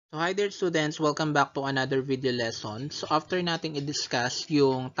So hi there students, welcome back to another video lesson. So after nating i-discuss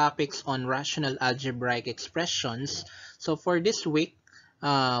yung topics on rational algebraic expressions, so for this week,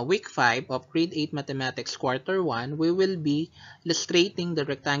 week 5 of grade 8 mathematics quarter 1, we will be illustrating the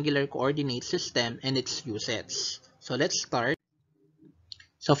rectangular coordinate system and its uses. So let's start.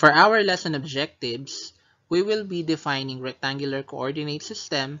 So for our lesson objectives, we will be defining rectangular coordinate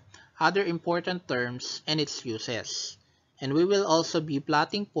system, other important terms, and its uses. And we will also be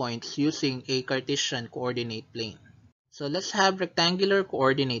plotting points using a Cartesian coordinate plane. So let's have rectangular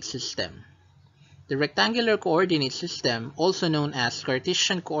coordinate system. The rectangular coordinate system, also known as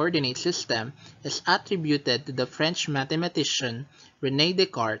Cartesian coordinate system, is attributed to the French mathematician René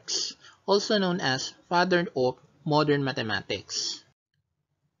Descartes, also known as father of modern mathematics.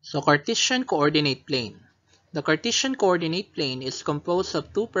 So Cartesian coordinate plane. The Cartesian coordinate plane is composed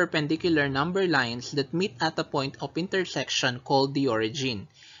of two perpendicular number lines that meet at a point of intersection called the origin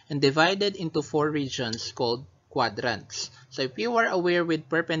and divided into four regions called quadrants. So if you are aware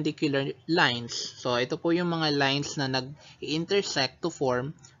with perpendicular lines, so ito po yung mga lines na nag-intersect to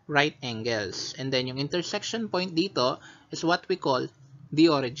form right angles. And then yung intersection point dito is what we call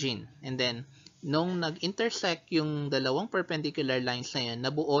the origin. And then nung nag-intersect yung dalawang perpendicular lines na yun,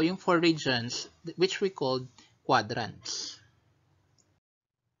 nabuo yung four regions which we called quadrants.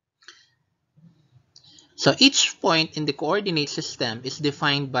 So each point in the coordinate system is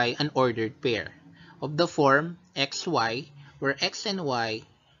defined by an ordered pair of the form xy, where x and y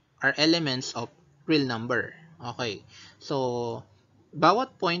are elements of real number. Okay, so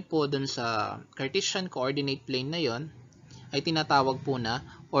bawat point po dun sa Cartesian coordinate plane na yon ay tinatawag po na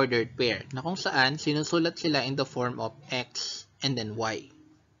ordered pair, na kung saan sinusulat sila in the form of x and then y.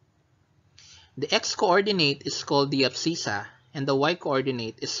 The x-coordinate is called the abscissa and the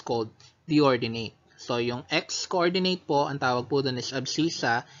y-coordinate is called the ordinate. So yung x-coordinate po, ang tawag po dun is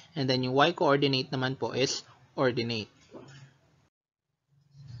abscissa, and then yung y-coordinate naman po is ordinate.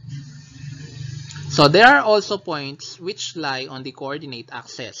 So there are also points which lie on the coordinate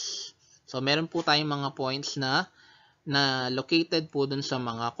axis. So meron po tayong mga points na located po dun sa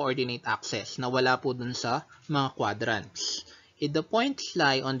mga coordinate axis, na wala po dun sa mga quadrants. If the points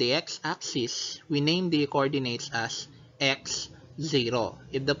lie on the x-axis, we name the coordinates as x, 0.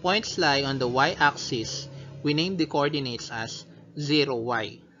 If the points lie on the y-axis, we name the coordinates as 0,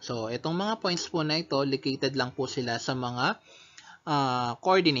 y. So itong mga points po na ito, located lang po sila sa mga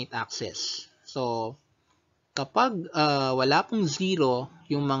coordinate axis. So kapag wala pong 0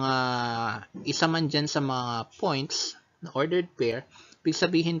 yung mga isa man dyan sa mga points na ordered pair, ibig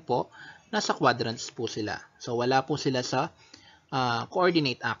sabihin po, nasa quadrants po sila. So wala po sila sa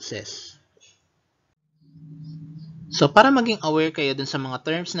coordinate axis. So para maging aware kayo dun sa mga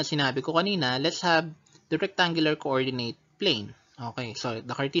terms na sinabi ko kanina, let's have the rectangular coordinate plane. Okay, so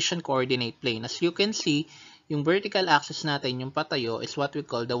the Cartesian coordinate plane. As you can see, yung vertical axis natin, yung patayo, is what we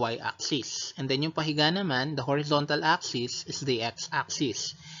call the y-axis. And then yung pahiga naman, the horizontal axis, is the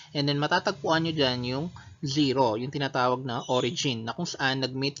x-axis. And then matatagpuan nyo dyan yung 0, yung tinatawag na origin, na kung saan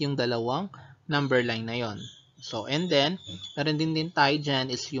nag-meet yung dalawang number line na yon. So, and then, meron din tayo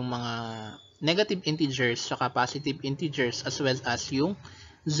dyan is yung mga negative integers saka positive integers as well as yung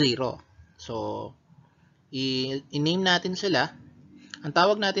 0. So, i-name natin sila. Ang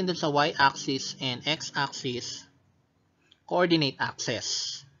tawag natin dun sa y-axis and x-axis, coordinate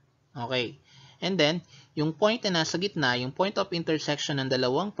axis. Okay. And then, yung point na nasa gitna, yung point of intersection ng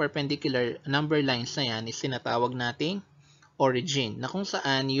dalawang perpendicular number lines na yan is tinatawag nating origin, na kung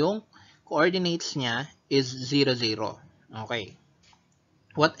saan yung coordinates niya is 0, 0. Okay.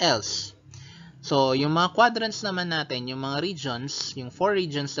 What else? So, yung mga quadrants naman natin, yung mga regions, yung 4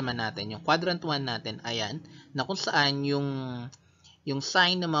 regions naman natin, yung quadrant 1 natin, ayan, na kung saan yung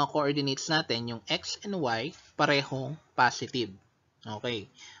sign ng mga coordinates natin, yung x and y, parehong positive. Okay.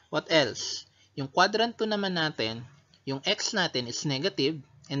 What else? Yung quadrant 2 naman natin, yung x natin is negative,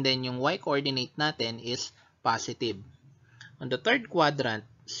 and then yung y coordinate natin is positive. On the third quadrant,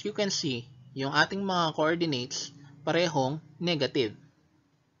 as you can see, yung ating mga coordinates, parehong negative.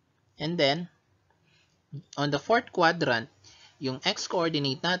 And then, on the fourth quadrant, yung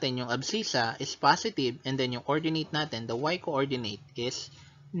x-coordinate natin, yung abscissa, is positive, and then yung coordinate natin, the y-coordinate, is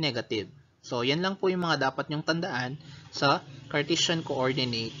negative. So, yan lang po yung mga dapat nyong tandaan sa Cartesian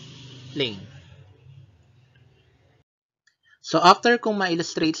coordinate plane. So, after kung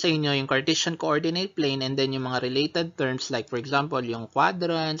ma-illustrate sa inyo yung Cartesian coordinate plane and then yung mga related terms like for example, yung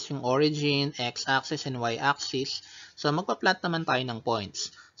quadrants, yung origin, x-axis, and y-axis, so magpa-plot naman tayo ng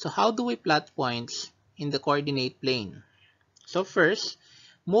points. So, how do we plot points in the coordinate plane? So, first,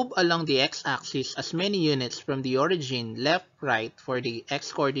 Move along the x-axis as many units from the origin left, right for the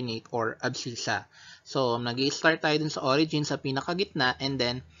x-coordinate or abscissa. So, nag-i-start tayo dun sa origin sa pinakagitna and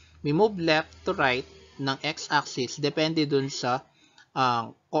then we move left to right ng x-axis depende dun sa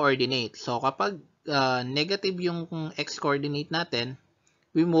coordinate. So, kapag negative yung x-coordinate natin,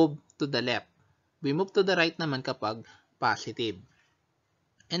 we move to the left. We move to the right naman kapag positive.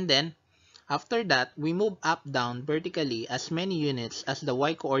 And then, after that, we move up, down vertically as many units as the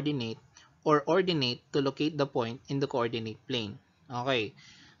y-coordinate or ordinate to locate the point in the coordinate plane. Okay.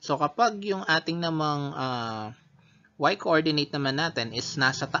 So, kapag yung ating namang y-coordinate naman natin is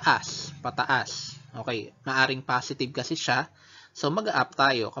nasa taas, pataas. Okay. Maaring positive kasi siya. So, mag-up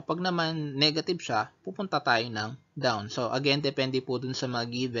tayo. Kapag naman negative siya, pupunta tayo ng down. So, again, depende po dun sa mga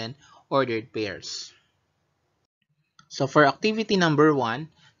given ordered pairs. So, for activity number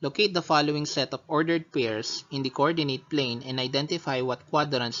 1, locate the following set of ordered pairs in the coordinate plane and identify what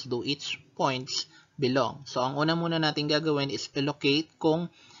quadrants do each points belong. So, ang una muna natin gagawin is locate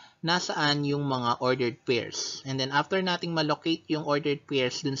kung nasaan yung mga ordered pairs. And then, after nating malocate yung ordered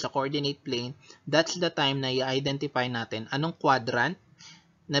pairs dun sa coordinate plane, that's the time na i-identify natin anong quadrant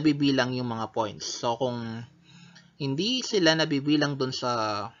nabibilang yung mga points. So, kung hindi sila nabibilang dun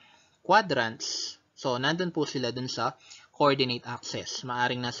sa quadrants, so, nandun po sila dun sa coordinate axis.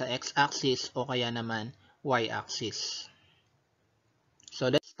 Maaring nasa x-axis o kaya naman y-axis. So,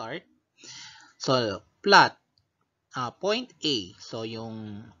 let's start. So, plot point A. So,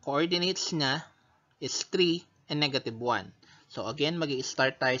 yung coordinates niya is 3 and negative 1. So, again,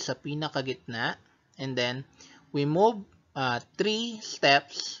 mag-i-start tayo sa pinakagitna. And then, we move 3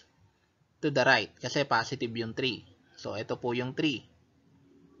 steps to the right. Kasi positive yung 3. So, ito po yung 3.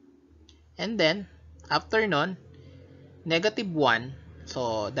 And then, after nun, negative 1.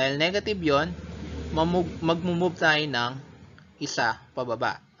 So, dahil negative yon, mag-move tayo ng isa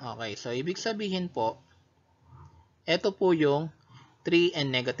pababa. Okay, so ibig sabihin po, ito po yung 3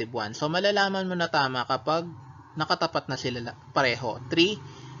 and negative 1. So, malalaman mo na tama kapag nakatapat na sila pareho.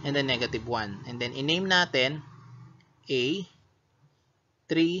 3 and then negative 1. And then, i-name natin A,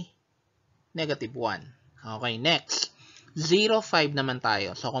 3, negative 1. Okay, next. 0, 5 naman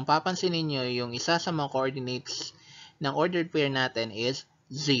tayo. So, kung papansinin nyo, yung isa sa mga coordinates ng ordered pair natin is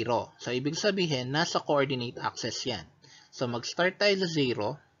 0. So, ibig sabihin, nasa coordinate axis yan. So, mag-start tayo sa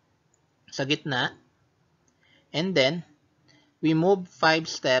 0, sa gitna, and then, we move 5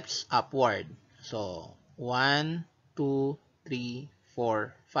 steps upward. So, 1, 2, 3,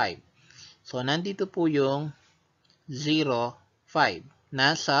 4, 5. So, nandito po yung 0, 5.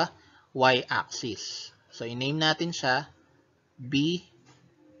 Nasa y-axis. So, i-name natin siya B,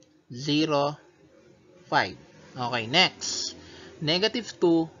 0, 5. Okay, next. Negative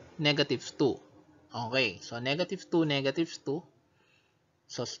 2, negative 2. Okay, so negative 2, negative 2.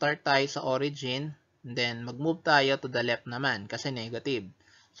 So, start tayo sa origin. And then, mag-move tayo to the left naman kasi negative.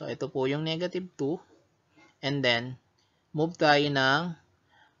 So, ito po yung negative 2. And then, move tayo ng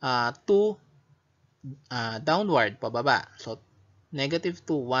 2 downward, pababa. So, negative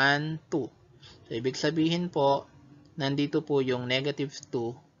 2, 1, 2. So, ibig sabihin po, nandito po yung negative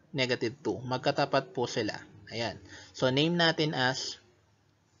 2, negative 2. Magkatapat po sila. Ayan. So, name natin as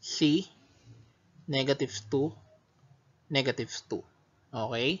C, negative 2, negative 2.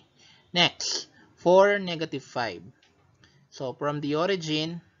 Okay? Next. 4, negative 5. So, from the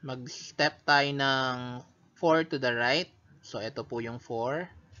origin, mag-step tayo ng 4 to the right. So, ito po yung 4.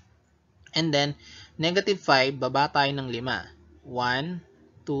 And then, negative 5, baba tayo ng 5.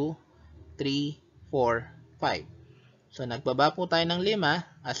 1, 2, 3, 4, 5. So, nagbaba po tayo ng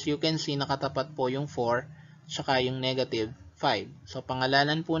 5. As you can see, nakatapat po yung 4, tsaka yung negative 5. So,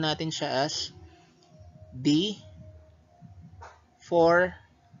 pangalanan po natin siya as D, 4,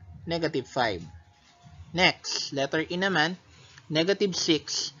 negative 5. Next, letter E naman, negative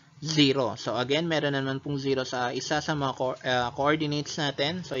 6, 0. So, again, meron naman pong 0 sa isa sa mga coordinates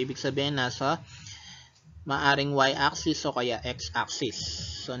natin. So, ibig sabihin nasa maaring y-axis o kaya x-axis.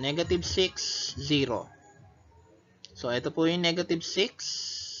 So, negative 6, 0. So, ito po yung negative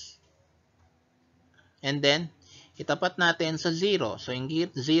 6. And then, itapat natin sa 0. So, yung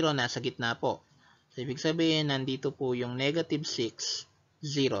 0 nasa gitna po. So, ibig sabihin, nandito po yung negative 6,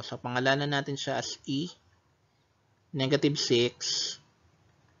 0. So, pangalanan natin siya as E, negative 6,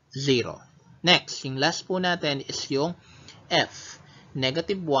 0. Next, yung last po natin is yung F,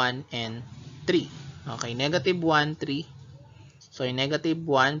 negative 1 and 3. Okay, negative 1, 3. So, yung negative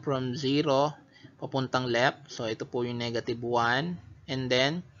 1 from 0, papuntang left. So, ito po yung negative 1. And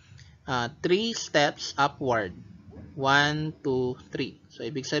then, 3 steps upward. 1, 2, 3. So,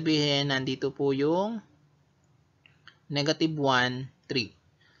 ibig sabihin, nandito po yung negative 1, 3.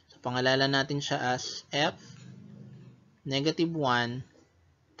 pangalanan natin siya as f, negative 1,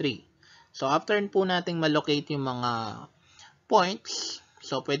 3. So, after po nating malocate yung mga points,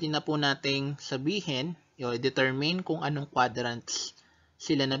 so pwede na po nating sabihin, i-determine kung anong quadrants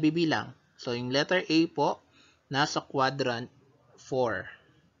sila nabibilang. So, yung letter A po, nasa quadrant 4.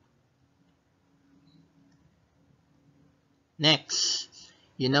 Next,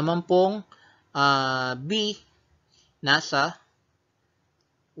 yun naman pong B, nasa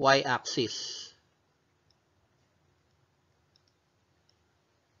y-axis.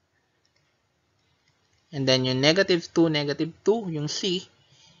 And then yung negative 2, yung C,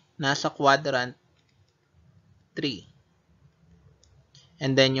 nasa quadrant 3.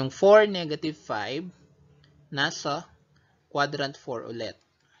 And then yung 4, negative 5, nasa quadrant 4 ulit.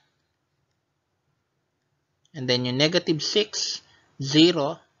 And then yung negative 6,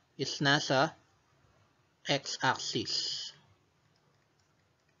 0, is nasa x-axis.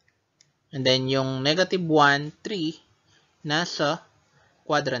 And then yung negative 1, 3, nasa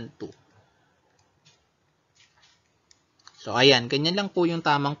quadrant 2. So, ayan. Ganyan lang po yung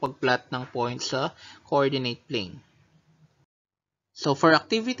tamang pag-plot ng points sa coordinate plane. So, for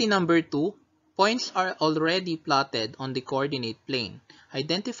activity number 2, points are already plotted on the coordinate plane.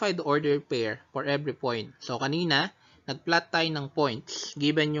 Identify the ordered pair for every point. So, kanina, nag-plot tayo ng points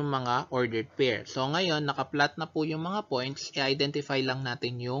given yung mga ordered pair. So, ngayon, naka-plot na po yung mga points. I-identify lang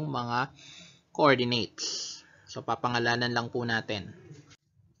natin yung mga coordinates. So, papangalanan lang po natin.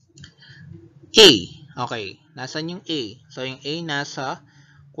 A. Okay. Nasaan yung A? So, yung A nasa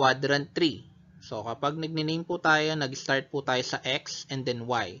quadrant 3. So, kapag nag-name po tayo, nag-start po tayo sa X and then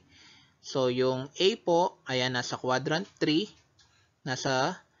Y. So, yung A po, ayan, nasa quadrant 3,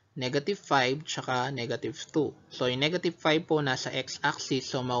 nasa negative 5, tsaka negative 2. So, yung negative 5 po, nasa X-axis.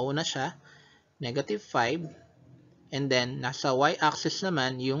 So, mauna siya, negative 5. And then, nasa Y-axis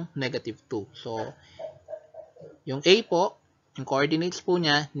naman, yung negative 2. So, yung A po, yung coordinates po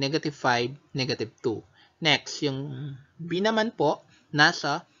niya, negative 5, negative 2. Next, yung B naman po,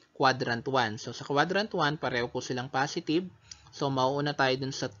 nasa quadrant 1. So, sa quadrant 1, pareho po silang positive. So, mauuna tayo dun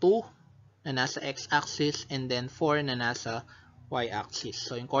sa 2 na nasa x-axis and then 4 na nasa y-axis.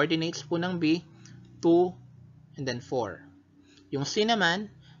 So, yung coordinates po ng B, 2 and then 4. Yung C naman,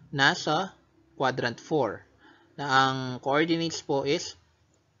 nasa quadrant 4. Na ang coordinates po is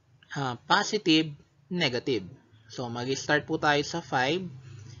positive, negative. So, mag-start po tayo sa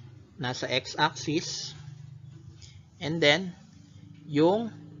 5, nasa x-axis. And then, yung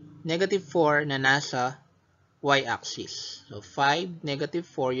negative 4 na nasa y-axis. So, 5, negative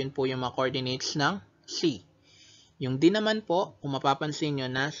 4, yun po yung mga coordinates ng C. Yung D naman po, kung mapapansin nyo,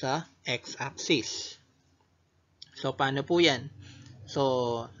 nasa x-axis. So, paano po yan?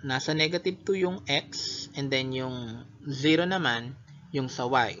 So, nasa negative 2 yung x, and then yung 0 naman, yung sa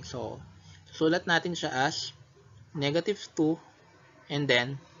y. So, sulat natin siya as negative 2, and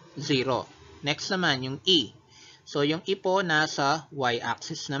then 0. Next naman, yung E. So, yung E po, nasa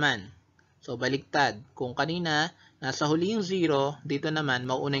y-axis naman. So, baliktad. Kung kanina, nasa huli yung 0, dito naman,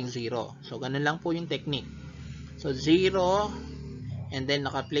 mauuna yung 0. So, ganun lang po yung technique. So, 0, and then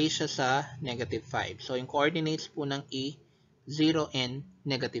naka-place siya sa negative 5. So, yung coordinates po ng E, 0 and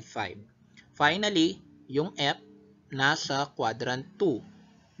negative 5. Finally, yung F, nasa quadrant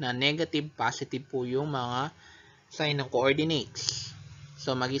 2, na negative, positive po yung mga sign ng coordinates.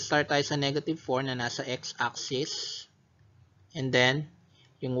 So, mag-start tayo sa negative 4 na nasa x-axis. And then,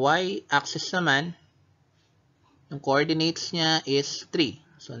 yung y-axis naman, yung coordinates niya is 3.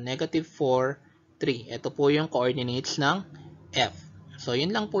 So, negative 4, 3. Ito po yung coordinates ng F. So,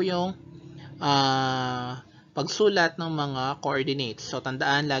 yun lang po yung pagsulat ng mga coordinates. So,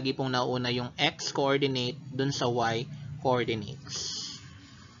 tandaan, lagi pong nauna yung x coordinate dun sa y coordinates.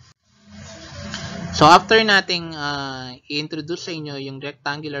 So, after nating i-introduce sa inyo yung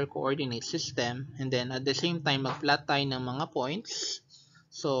rectangular coordinate system, and then at the same time, mag-plot tayo ng mga points.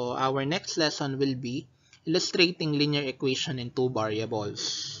 So, our next lesson will be illustrating linear equation in two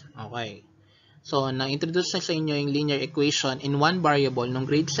variables. Okay. So, na-introduce na sa inyo yung linear equation in one variable nung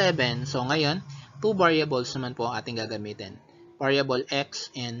grade 7. So, ngayon, two variables naman po ang ating gagamitin. Variable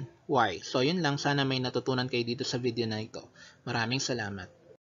x and y. So, yun lang. Sana may natutunan kayo dito sa video na ito. Maraming salamat.